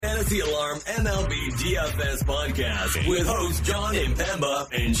The Alarm MLB DFS podcast with hosts John Impemba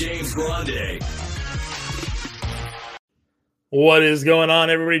and James Grande. What is going on,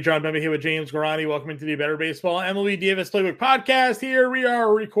 everybody? John Impemba here with James Grande. Welcome into the Better Baseball MLB DFS Playbook podcast. Here we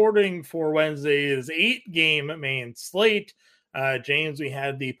are recording for Wednesday's 8-game main slate. James, we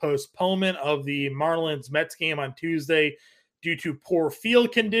had the postponement of the Marlins-Mets game on Tuesday due to poor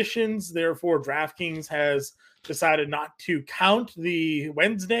field conditions. Therefore, DraftKings has decided not to count the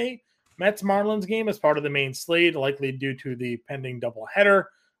Wednesday Mets-Marlins game as part of the main slate, likely due to the pending doubleheader,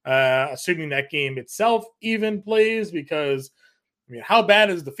 assuming that game itself even plays, because, I mean, how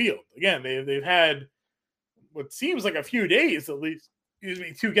bad is the field? Again, they've had what seems like a few days, at least,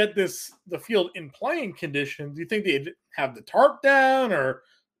 to get the field in playing conditions. Do you think they'd have the tarp down, or,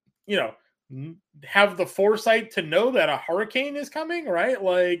 have the foresight to know that a hurricane is coming, right?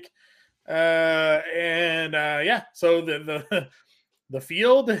 So the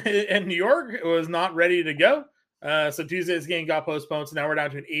field in New York was not ready to go. So Tuesday's game got postponed. So now we're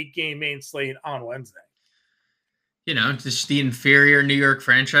down to an 8-game main slate on Wednesday. Just the inferior New York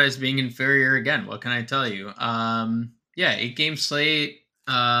franchise being inferior again. What can I tell you? 8-game slate.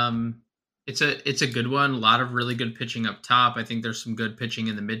 It's a good one. A lot of really good pitching up top. I think there's some good pitching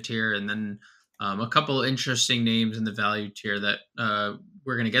in the mid tier, and then a couple interesting names in the value tier that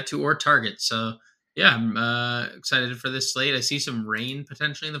we're going to get to, or target. So yeah, I'm excited for this slate. I see some rain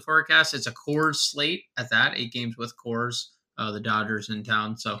potentially in the forecast. It's a Coors slate at that, 8 games with Coors, the Dodgers in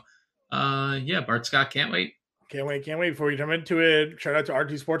town. So Bart Scott, can't wait. Can't wait. Before we jump into it, shout out to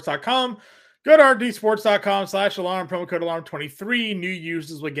rtsports.com. Go to rtsports.com/alarm, promo code alarm23. New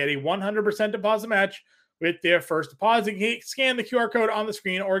users will get a 100% deposit match with their first deposit. Scan the QR code on the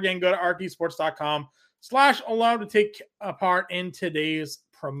screen, or again, go to rtsports.com/alarm to take part in today's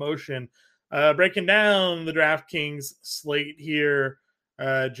promotion. Breaking down the DraftKings slate here,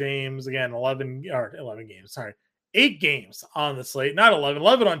 James, again, 8 games on the slate, not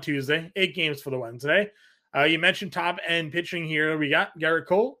 11 on Tuesday, 8 games for the Wednesday. You mentioned top-end pitching here. We got Gerrit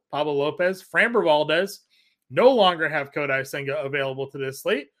Cole, Pablo Lopez, Framber Valdez. No longer have Kodai Senga available to this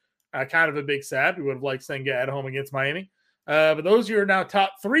slate. Kind of a big sad. We would have liked Senga at home against Miami. But those are your now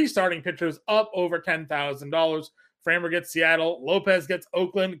top 3 starting pitchers up over $10,000. Framber gets Seattle, Lopez gets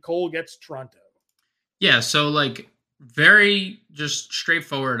Oakland, Cole gets Toronto. Yeah, so very just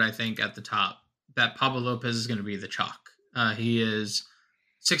straightforward, I think, at the top, that Pablo Lopez is going to be the chalk. He is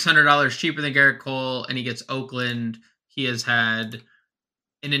 $600 cheaper than Gerrit Cole, and he gets Oakland. He has had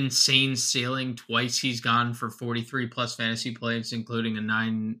an insane ceiling. Twice he's gone for 43 plus fantasy points, including a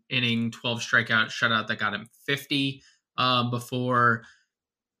 9-inning, 12 strikeout shutout that got him 50 before.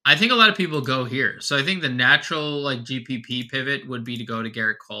 I think a lot of people go here. So I think the natural GPP pivot would be to go to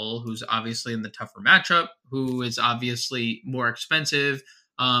Gerrit Cole, who's obviously in the tougher matchup, who is obviously more expensive,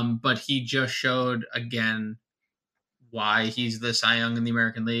 but he just showed again why he's the Cy Young in the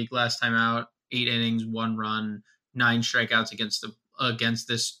American League last time out. 8 innings, 1 run, 9 strikeouts against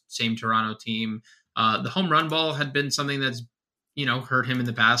this same Toronto team. The home run ball had been something that's hurt him in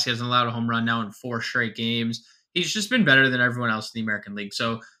the past. He hasn't allowed a home run now in 4 straight games. He's just been better than everyone else in the American League.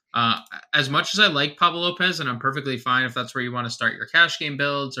 So as much as I like Pablo Lopez, and I'm perfectly fine if that's where you want to start your cash game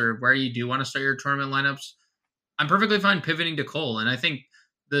builds or where you do want to start your tournament lineups, I'm perfectly fine pivoting to Cole. And I think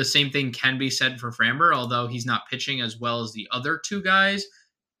the same thing can be said for Framber, although he's not pitching as well as the other 2 guys.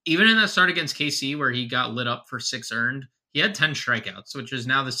 Even in that start against KC where he got lit up for 6 earned, he had 10 strikeouts, which is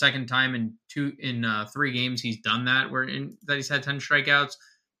now the second time in 3 games he's done that, that he's had 10 strikeouts.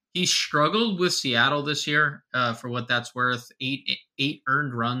 He struggled with Seattle this year, for what that's worth. 8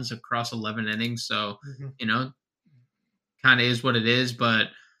 earned runs across 11 innings. So, kind of is what it is. But,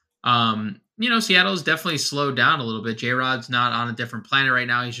 Seattle's definitely slowed down a little bit. J-Rod's not on a different planet right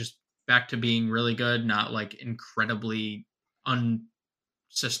now. He's just back to being really good, not incredibly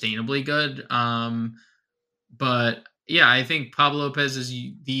unsustainably good. But yeah, I think Pablo Lopez is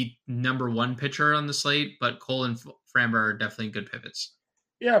the number 1 pitcher on the slate, but Cole and Framber are definitely good pivots.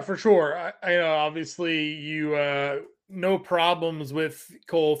 Yeah, for sure. I know, obviously, you no problems with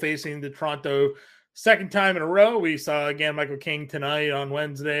Cole facing the Toronto second time in a row. We saw, again, Michael King tonight on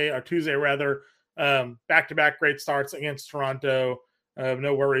Tuesday, rather. Back-to-back great starts against Toronto.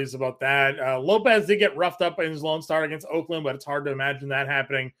 No worries about that. Lopez did get roughed up in his lone start against Oakland, but it's hard to imagine that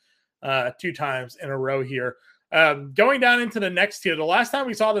happening 2 times in a row here. Going down into the next tier, the last time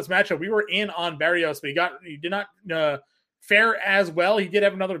we saw this matchup, we were in on Berrios, but he did not fare as well. He did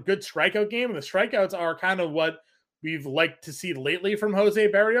have another good strikeout game, and the strikeouts are kind of what we've liked to see lately from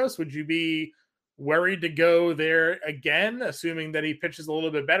Jose Berrios. Would you be worried to go there again, assuming that he pitches a little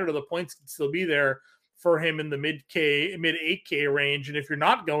bit better? The points can still be there for him in the mid 8K range. And if you're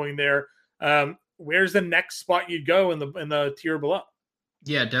not going there, where's the next spot you'd go in the tier below?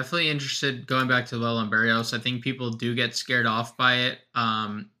 Yeah, definitely interested going back to Well and Barrios. I think people do get scared off by it.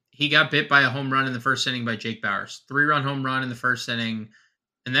 He got bit by a home run in the first inning by Jake Bauers. 3-run home run in the first inning,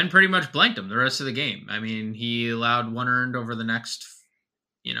 and then pretty much blanked him the rest of the game. I mean, he allowed 1 earned over the next,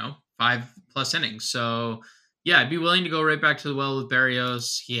 5+ innings. So, yeah, I'd be willing to go right back to the well with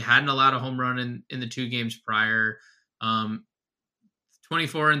Barrios. He hadn't allowed a home run in the 2 games prior.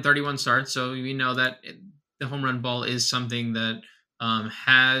 24 and 31 starts, so we know that the home run ball is something that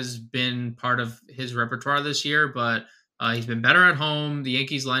has been part of his repertoire this year, but he's been better at home. The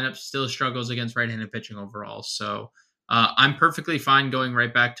Yankees lineup still struggles against right-handed pitching overall. So I'm perfectly fine going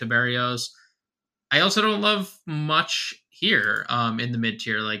right back to Barrios. I also don't love much here in the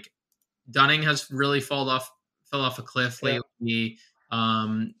mid-tier. Like Dunning has really fell off a cliff lately.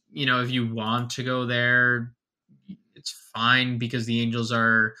 If you want to go there, it's fine because the Angels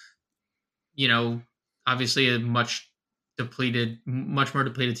are, obviously a much more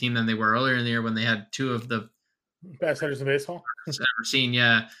depleted team than they were earlier in the year when they had 2 of the best hitters in baseball ever seen.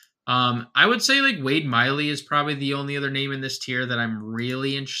 Yeah. I would say like Wade Miley is probably the only other name in this tier that I'm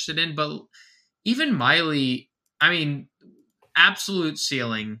really interested in, but even Miley, I mean, absolute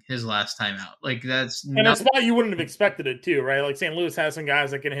ceiling his last time out. Like that's a spot you wouldn't have expected it too, right? Like St. Louis has some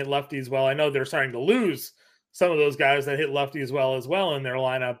guys that can hit lefties well. I know they're starting to lose some of those guys that hit lefties well in their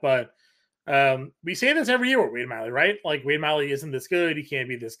lineup, but we say this every year with Wade Miley, right? Like Wade Miley isn't this good. He can't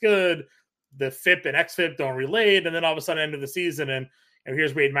be this good. The FIP and XFIP don't relate. And then all of a sudden, end of the season, and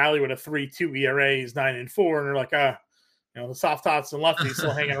here's Wade Miley with a 3.2 ERA. He's 9-4, and they're like, the soft tots and lefties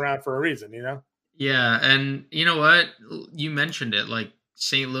still hanging around for a reason, Yeah, and you know what? You mentioned it. Like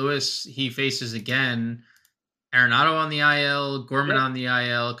St. Louis, he faces again Arenado on the IL, Gorman on the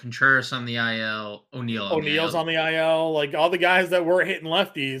IL, Contreras on the IL, O'Neill's on the IL. Like all the guys that were hitting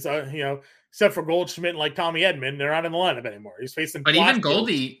lefties, except for Goldschmidt and like Tommy Edman, they're not in the lineup anymore. He's facing. But even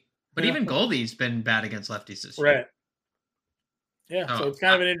Goldie, even Goldie's been bad against lefties this year. Right. Yeah, so it's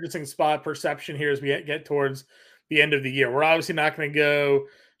kind of an interesting spot perception here as we get towards the end of the year. We're obviously not going to go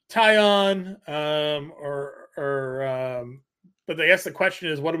Tyon, but I guess the question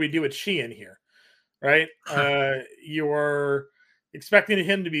is, what do we do with Sheehan here? Right? You're expecting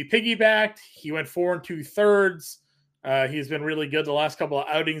him to be piggybacked. He went 4 2/3. He's been really good the last couple of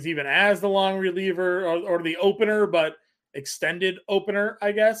outings, even as the long reliever or the opener, but extended opener,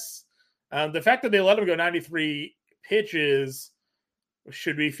 I guess. The fact that they let him go 93 pitches,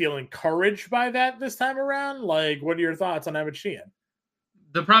 should we feel encouraged by that this time around? Like, what are your thoughts on Evan Sheehan?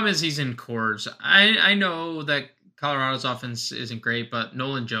 The problem is he's in Coors. I know that Colorado's offense isn't great, but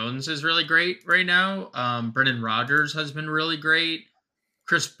Nolan Jones is really great right now. Brendan Rodgers has been really great.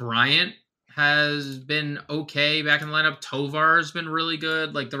 Chris Bryant has been okay back in the lineup. Tovar has been really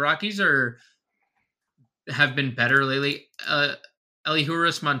good. Like the Rockies have been better lately.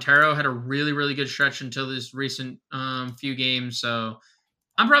 Elihuris Montero had a really, really good stretch until this recent few games. So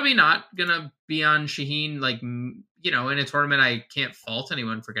I'm probably not going to be on Shaheen. Like, in a tournament, I can't fault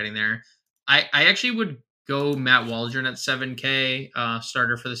anyone for getting there. I actually would go Matt Waldron at 7K,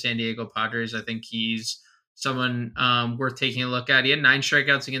 starter for the San Diego Padres. I think he's someone worth taking a look at. He had 9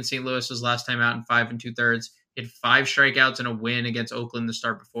 strikeouts against St. Louis his last time out in 5 2/3. He had 5 strikeouts and a win against Oakland the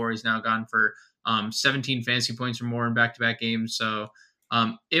start before. He's now gone for 17 fantasy points or more in back-to-back games. So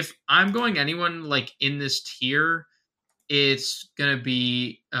if I'm going anyone like in this tier, it's going to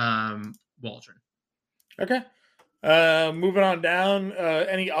be Waldron. Okay. Moving on down,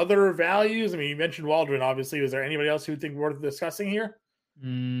 any other values? I mean, you mentioned Waldron, obviously. Is there anybody else who would think worth discussing here?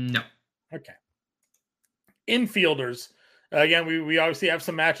 No. Okay. Infielders. Again, we obviously have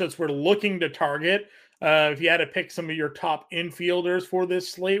some matchups we're looking to target. If you had to pick some of your top infielders for this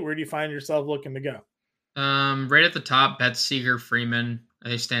slate, where do you find yourself looking to go? Right at the top, Betts, Seager, Freeman.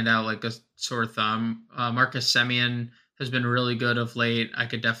 They stand out like a sore thumb. Marcus Semien has been really good of late. I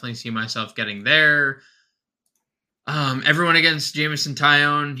could definitely see myself getting there. Everyone against Jameson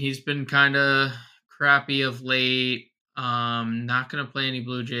Taillon. He's been kind of crappy of late. Not going to play any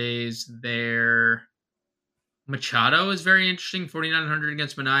Blue Jays there. Machado is very interesting. 4,900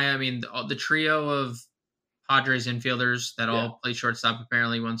 against Manaea. I mean, the trio of Padres infielders that all play shortstop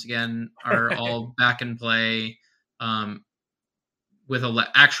apparently once again are all back in play. With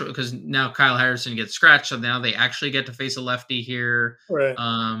actual, because now Kyle Harrison gets scratched, so now they actually get to face a lefty here. Right.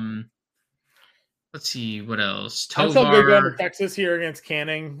 Let's see what else. I'm so good going to Texas here against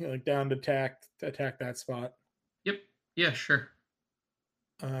Canning, like down to attack that spot. Yep. Yeah, sure.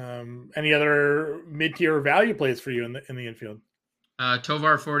 Any other mid-tier value plays for you in the infield?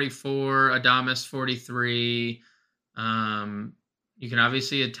 Tovar 44, Adames 43. You can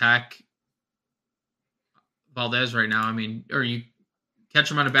obviously attack Valdez right now. I mean, or you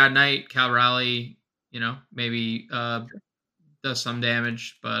catch him on a bad night, Cal Raleigh, maybe does some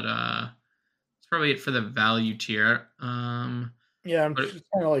damage, but it's probably it for the value tier. Yeah, I'm just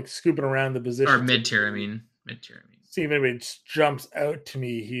kind of like scooping around the position. Or mid tier, mid-tier. See if anybody just jumps out to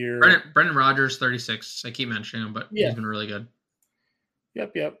me here. Brendan Rodgers, 36. I keep mentioning him, but he's been really good.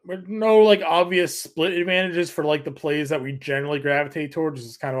 Yep. But no like obvious split advantages for like the plays that we generally gravitate towards.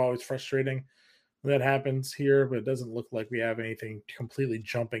 It's kind of always frustrating when that happens here, but it doesn't look like we have anything completely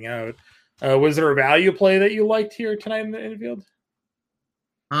jumping out. Was there a value play that you liked here tonight in the infield?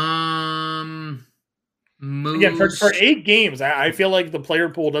 Again, for 8 games, I feel like the player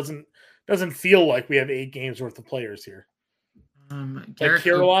pool doesn't feel like we have 8 games worth of players here. Like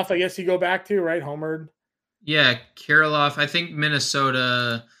Kirilloff, I guess you go back to, right? Homered. Yeah, Kirilloff. I think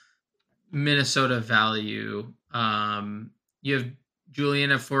Minnesota value. You have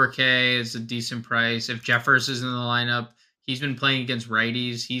Julian at 4K is a decent price. If Jeffers is in the lineup, he's been playing against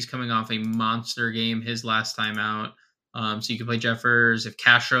righties. He's coming off a monster game his last time out. So you can play Jeffers. If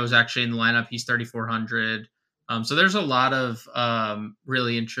Castro's actually in the lineup, he's 3,400. So there's a lot of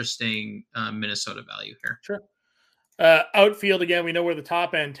really interesting Minnesota value here. Sure. Outfield, again, we know where the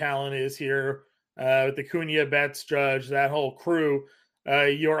top end talent is here with the Cunha, Betts, Judge, that whole crew.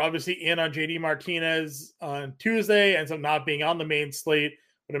 You're obviously in on JD Martinez on Tuesday, ends up not being on the main slate.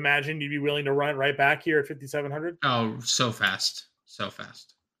 Would imagine you'd be willing to run it right back here at 5,700. Oh, so fast.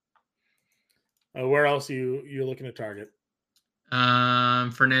 Where else are you looking to target?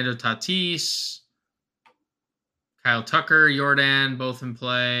 Fernando Tatis, Kyle Tucker, Jordan, both in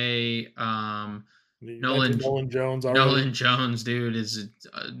play. Nolan Jones. Already. Nolan Jones, dude, is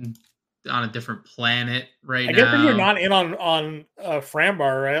on a different planet right now. I guess you're not in on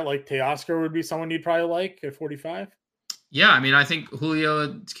Frambar, right? Like Teoscar would be someone you'd probably like at 45. Yeah, I mean, I think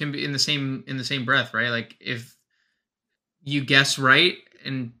Julio can be in the same breath, right? Like if you guess right,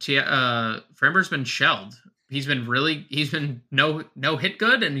 and Framber's been shelled. He's been no hit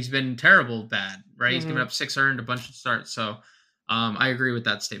good, and he's been terrible bad, right? Mm-hmm. He's given up 6 earned, a bunch of starts. So I agree with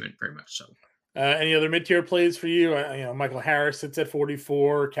that statement very much so. Any other mid-tier plays for you? Michael Harris sits at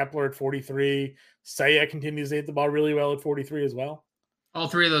 44, Kepler at 43. Saya continues to hit the ball really well at 43 as well. All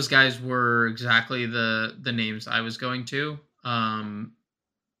 3 of those guys were exactly the names I was going to. Tommy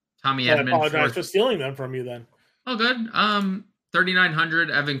Edman. I apologize for stealing them from you then. Oh, good.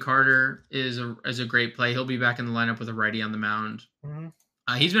 3,900. Evan Carter is a great play. He'll be back in the lineup with a righty on the mound.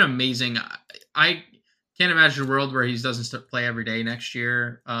 Mm-hmm. He's been amazing. I can't imagine a world where he doesn't play every day next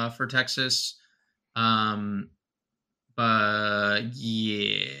year for Texas. But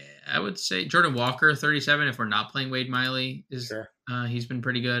yeah, I would say Jordan Walker, 37. If we're not playing Wade Miley, he's been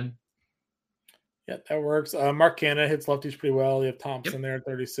pretty good. Yeah, that works. Mark Canha hits lefties pretty well. You have Thompson there at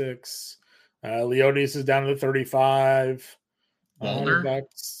 36. Leotis is down to 35. Wallner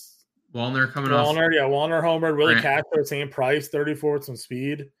coming off. Wallner homered. Willie Castro, same price, 34 with some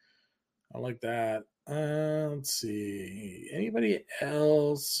speed. I like that. Let's see. Anybody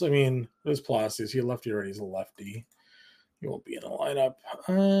else? I mean, there's Palacios. He lefty already. He's a lefty. He won't be in the lineup.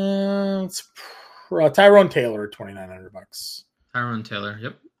 It's Tyrone Taylor, $2,900. Tyrone Taylor,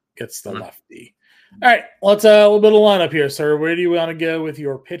 yep. Gets the lefty. All right, let's a little bit of lineup here, sir. Where do you want to go with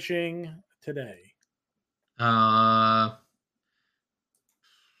your pitching today?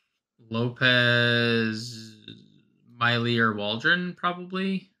 Lopez, Miley, or Waldron,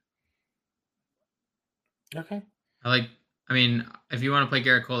 probably. Okay. If you want to play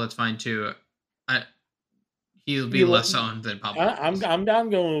Garrett Cole, that's fine too. He'll be less owned than Pablo. I'm down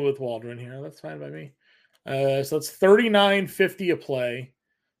going with Waldron here. That's fine by me. So it's $39.50 a play.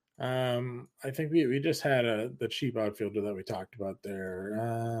 I think we just had the cheap outfielder that we talked about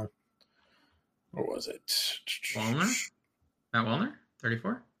there. What was it? Wallner? Matt Wallner?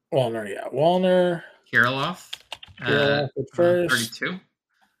 34? Wallner, yeah. Wallner. Kirilloff at first. 32.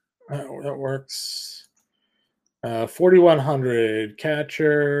 That works. 4,100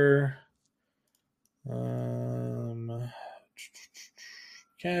 catcher.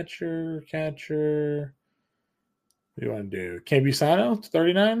 Catcher. What do you want to do? Campusano,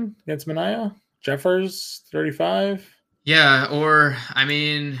 39 against Minaya. Jeffers, 35. Yeah,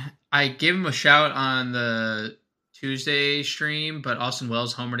 I gave him a shout on the Tuesday stream, but Austin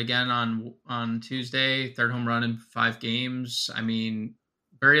Wells homered again on Tuesday. 3rd home run in 5 games.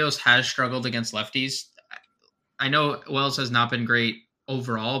 Berrios has struggled against lefties. I know Wells has not been great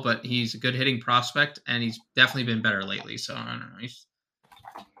overall, but he's a good hitting prospect, and he's definitely been better lately. So I don't know.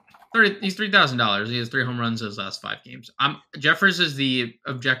 He's $3,000. He has 3 home runs in his last 5 games. Jeffers is the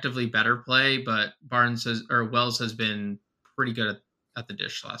objectively better play, but Wells has been pretty good at the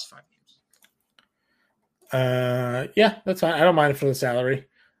dish the last 5 games. Yeah, that's fine. I don't mind it for the salary.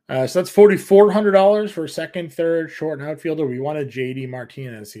 So that's $4,400 for second, third, short, and outfielder. We wanted JD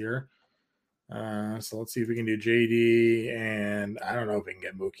Martinez here. So let's see if we can do JD, and I don't know if we can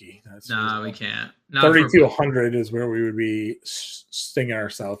get Mookie. No, we can't. 3,200 is where we would be stinging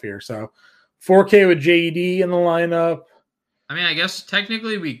ourselves here. So 4K with JD in the lineup. I mean, I guess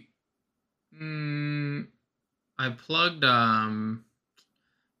technically we. I plugged. I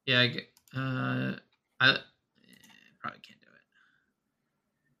probably can't do it.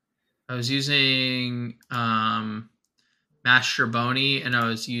 I was using Mastrobuoni, and I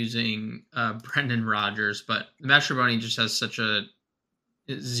was using Brendan Rodgers, but Mastrobuoni just has such a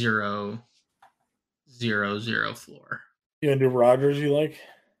 0-0-0 floor. You gonna do Rodgers? You like?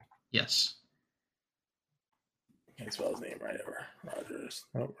 Yes. Can't spell his name right ever. Rodgers.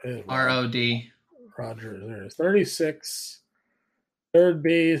 ROD. Rodgers. There it is. 36. Third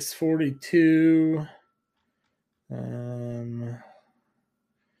base, 42.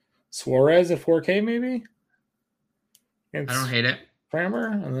 Suarez at 4K maybe? I don't hate it. Kramer,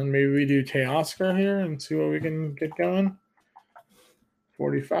 and then maybe we do Teoscar here and see what we can get going.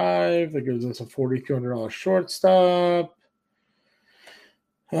 45. That gives us a $4,200 shortstop.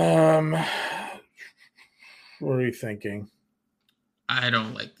 What are you thinking? I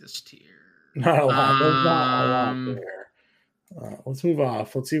don't like this tier. Not a lot. There's not a lot there. Let's move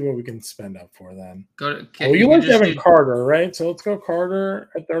off. Let's see what we can spend up for then. You like Evan Carter, right? So let's go Carter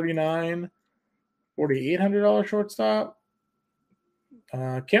at 39. $4,800 shortstop.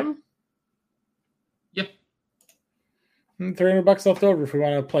 Kim? Yep. $300 left over if we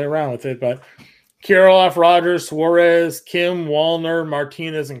want to play around with it. But Kirilloff, Rodgers, Suarez, Kim, Wallner,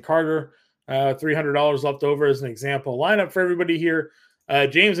 Martinez, and Carter. $300 left over as an example lineup for everybody here.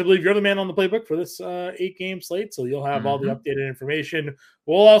 James, I believe you're the man on the playbook for this 8-game slate, so you'll have all the updated information.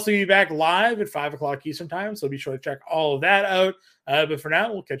 We'll also be back live at 5 o'clock Eastern time, so be sure to check all of that out. But for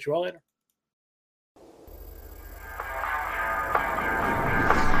now, we'll catch you all later.